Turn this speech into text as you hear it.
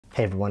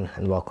Hey everyone,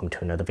 and welcome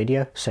to another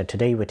video. So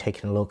today we're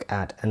taking a look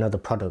at another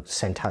product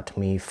sent out to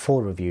me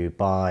for review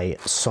by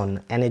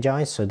Sun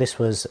Energise. So this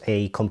was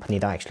a company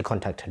that actually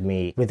contacted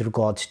me with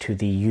regards to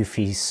the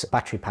Eufy's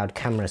battery powered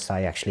cameras that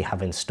I actually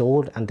have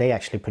installed, and they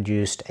actually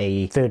produced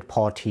a third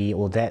party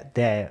or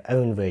their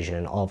own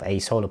version of a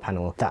solar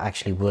panel that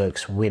actually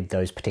works with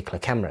those particular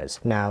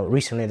cameras. Now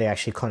recently they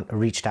actually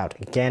reached out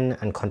again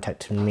and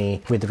contacted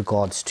me with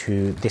regards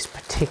to this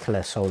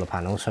particular solar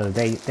panel. So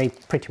they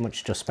pretty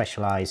much just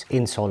specialize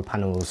in solar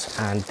panels,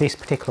 and this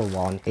particular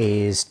one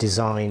is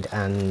designed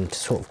and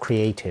sort of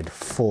created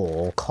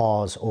for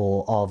cars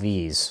or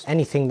RVs.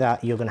 Anything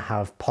that you're going to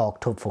have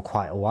parked up for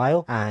quite a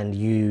while and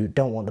you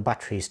don't want the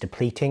batteries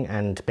depleting,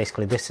 and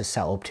basically this is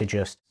set up to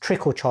just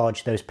trickle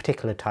charge those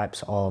particular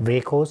types of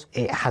vehicles.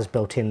 It has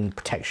built-in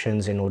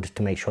protections in order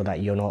to make sure that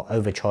you're not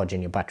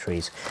overcharging your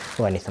batteries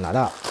or anything like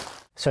that.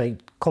 So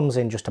it comes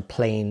in just a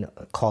plain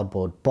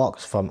cardboard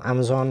box from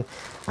Amazon,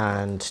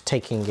 and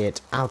taking it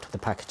out of the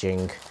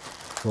packaging,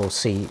 we'll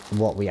see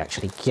what we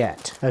actually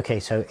get. Okay,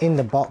 so in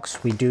the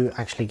box we do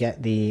actually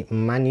get the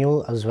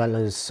manual as well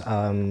as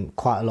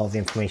quite a lot of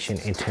information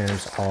in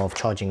terms of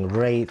charging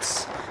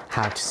rates,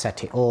 how to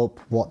set it up,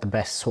 what the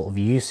best sort of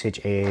usage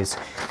is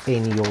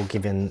in your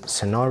given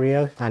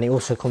scenario, and it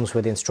also comes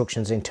with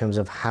instructions in terms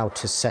of how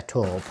to set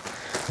up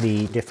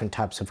the different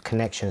types of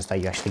connections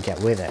that you actually get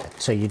with it.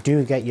 So you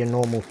do get your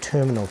normal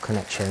terminal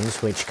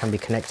connections, which can be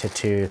connected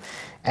to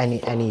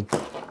any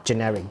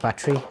generic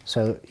battery.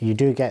 So you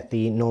do get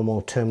the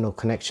normal terminal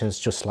connections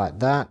just like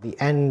that. The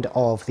end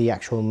of the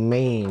actual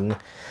main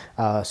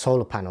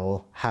solar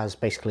panel has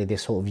basically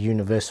this sort of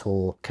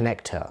universal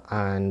connector,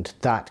 and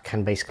that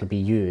can basically be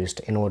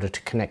used in order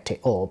to connect it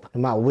up.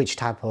 No matter which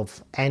type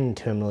of end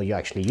terminal you're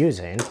actually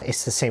using,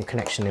 it's the same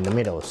connection in the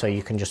middle, so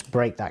you can just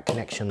break that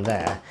connection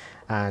there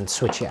and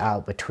switch it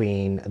out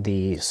between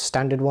the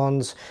standard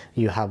ones.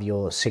 You have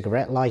your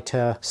cigarette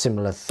lighter,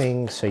 similar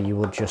thing, so you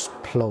would just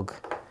plug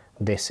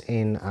this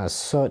in as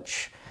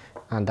such,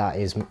 and that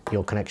is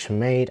your connection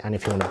made. And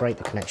if you want to break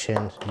the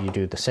connection, you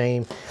do the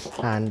same.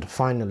 And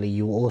finally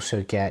you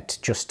also get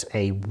just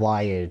a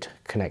wired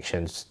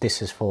connection.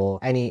 This is for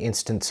any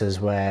instances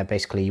where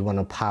basically you want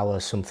to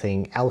power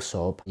something else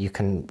up, you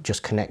can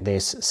just connect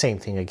this, same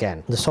thing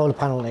again. The solar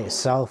panel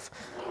itself,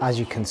 as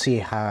you can see,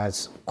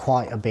 has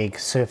quite a big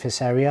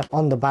surface area.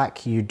 On the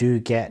back you do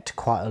get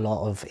quite a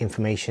lot of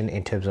information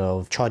in terms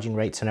of charging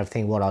rates and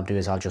everything. What I'll do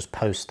is I'll just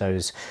post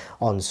those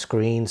on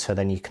screen, so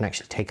then you can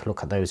actually take a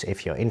look at those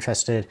if you're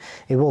interested.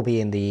 It will be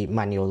in the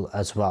manual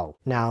as well.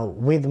 Now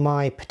with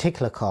my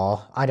particular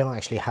car, I don't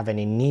actually have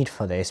any need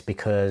for this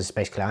because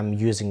basically I'm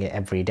using it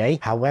every day.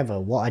 However,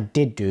 what I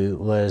did do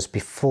was,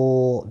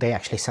 before they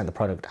actually sent the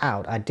product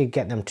out, I did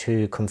get them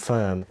to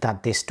confirm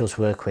that this does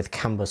work with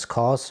CAN bus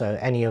cars. So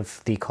any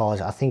of the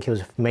cars, I think it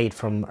was made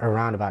from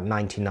around about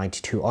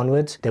 1992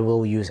 onwards, they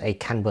will use a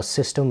CAN bus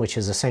system, which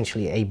is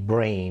essentially a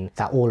brain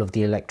that all of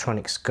the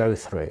electronics go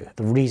through.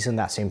 The reason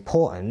that's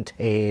important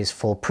is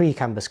for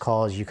pre-CAN bus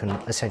cars, you can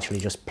essentially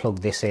just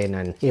plug this in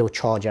and it'll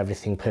charge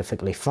everything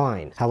perfectly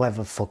fine.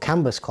 However, for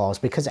CAN bus cars,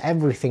 because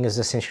everything is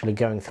essentially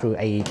going through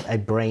a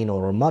brain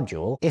or a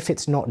module, if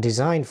it's not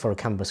designed for a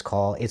CAN bus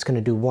car, it's going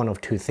to do one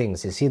of two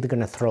things. It's either going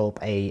to throw up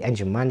a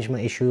engine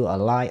management issue, a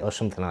light or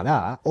something like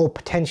that, or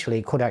potentially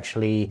it could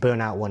actually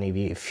burn out one of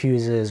your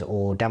fuses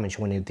or damage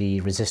one of the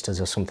resistors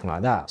or something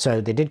like that.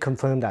 So they did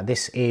confirm that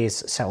this is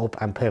set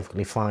up and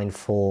perfectly fine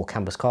for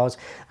CAN bus cars.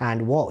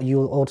 And what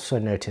you'll also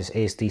notice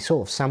is the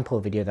sort of sample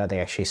video that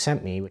they actually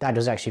sent me, that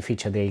does actually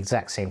feature the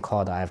exact same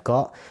car that I've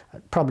got.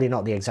 Probably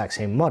not the exact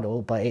same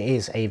model, but it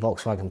is a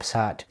Volkswagen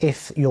Passat.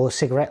 If your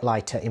cigarette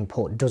lighter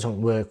input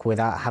doesn't work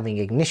without having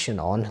ignition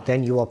on,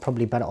 then you are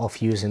probably better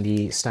off using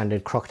the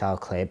standard crocodile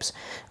clips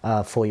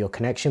for your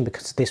connection,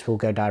 because this will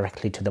go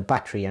directly to the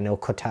battery and it'll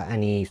cut out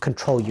any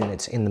control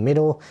units in the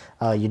middle.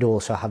 You do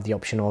also have the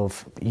option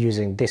of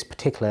using this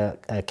particular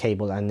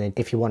cable, and then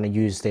if you want to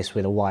use this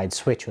with a wide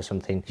switch or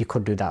something, you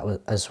could do that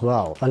as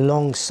well.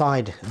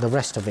 Alongside the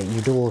rest of it,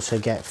 you do also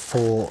get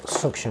 4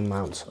 suction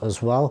mounts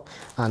as well,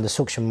 and the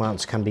suction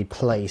mounts can be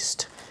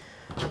placed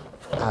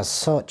as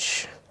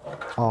such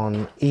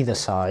on either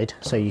side.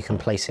 So you can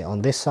place it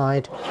on this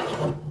side,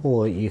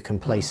 or you can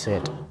place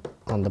it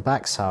on the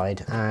back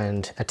side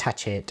and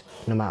attach it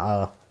no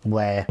matter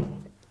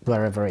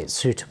wherever it's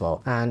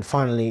suitable. And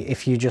finally,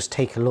 if you just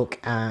take a look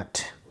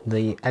at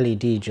the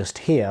LED just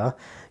here,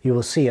 you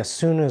will see as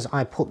soon as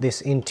I put this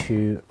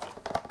into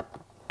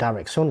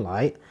direct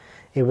sunlight,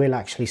 it will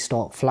actually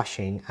start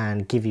flashing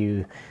and give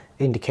you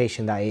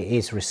indication that it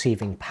is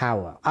receiving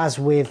power. As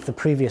with the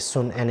previous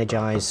Sun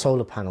Energise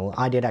solar panel,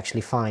 I did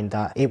actually find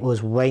that it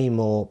was way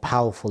more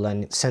powerful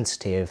and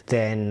sensitive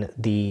than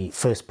the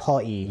first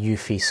party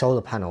Eufy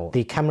solar panel.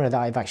 The camera that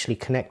I've actually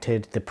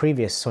connected the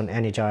previous Sun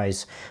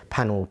Energise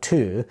panel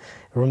to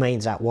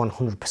remains at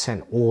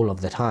 100% all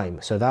of the time.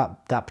 So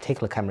that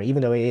particular camera,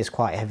 even though it is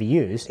quite heavy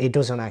use, it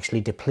doesn't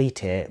actually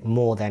deplete it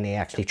more than it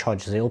actually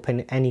charges it up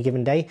in any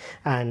given day.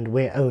 And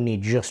we're only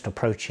just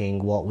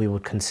approaching what we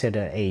would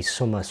consider a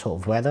summer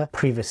sort of weather.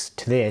 Previous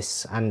to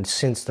this, and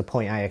since the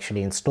point I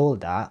actually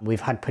installed that,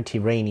 we've had pretty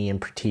rainy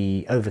and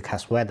pretty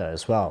overcast weather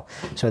as well.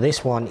 So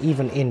this one,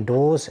 even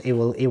indoors, it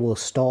will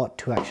start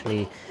to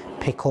actually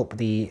pick up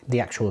the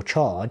actual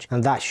charge,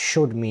 and that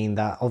should mean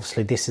that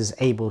obviously this is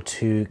able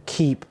to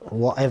keep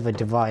whatever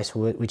device,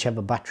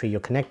 whichever battery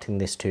you're connecting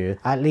this to,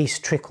 at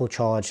least trickle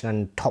charged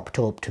and topped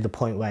up to the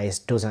point where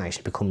it doesn't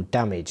actually become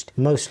damaged.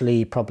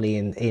 Mostly probably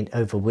in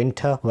over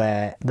winter,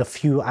 where the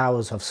few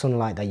hours of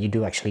sunlight that you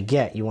do actually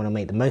get, you want to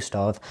make the most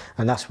of,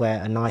 and that's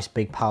where a nice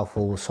big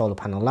powerful solar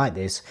panel like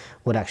this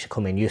would actually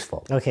come in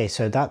useful. Okay,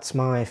 so that's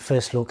my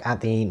first look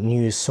at the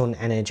new Sun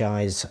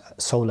Energise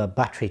solar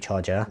battery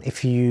charger.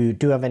 If you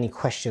do have any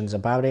questions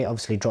about it,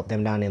 obviously drop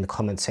them down in the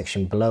comment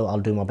section below. I'll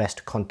do my best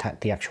to contact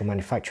the actual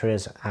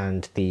manufacturers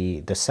and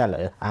the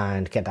seller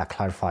and get that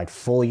clarified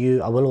for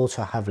you. I will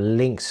also have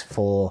links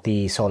for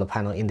the solar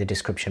panel in the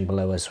description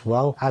below as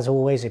well. As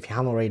always, if you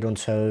haven't already done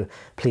so,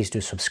 please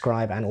do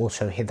subscribe and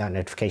also hit that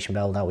notification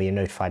bell, that way you're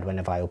notified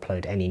whenever I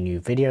upload any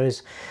new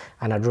videos.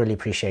 And I'd really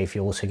appreciate if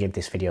you also give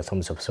this video a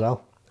thumbs up as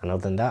well. And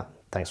other than that,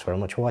 thanks very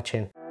much for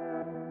watching.